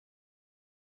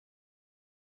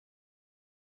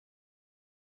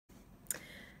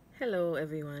Hello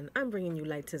everyone, I'm bringing you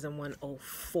LITE-ISM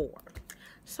 104.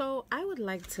 So I would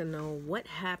like to know what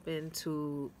happened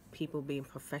to people being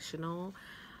professional.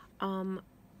 Um,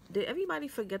 did everybody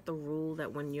forget the rule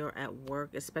that when you're at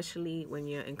work, especially when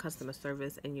you're in customer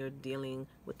service and you're dealing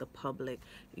with the public,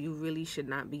 you really should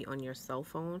not be on your cell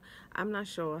phone? I'm not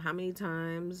sure how many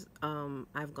times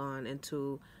I've gone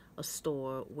into a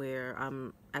store where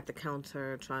I'm at the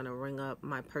counter trying to ring up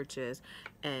my purchase,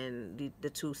 and the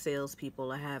two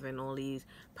salespeople are having all these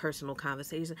personal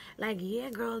conversations like, yeah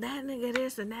girl, that nigga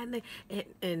this and that nigga,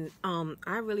 and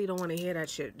I really don't want to hear that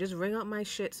shit. Just ring up my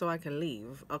shit so I can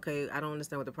leave. Okay, I don't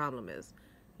understand what the problem is.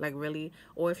 Like, really?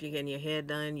 Or if you're getting your hair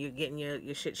done, you're getting your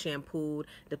shit shampooed,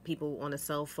 the people on the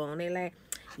cell phone, they like,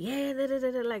 yeah, da, da,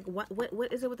 da, da. Like, what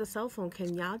is it with the cell phone?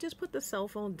 Can y'all just put the cell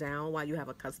phone down while you have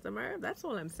a customer? That's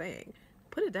all I'm saying.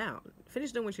 Put it down.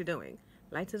 Finish doing what you're doing.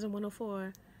 LITE-ISM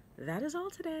 104. That is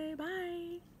all today.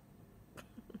 Bye.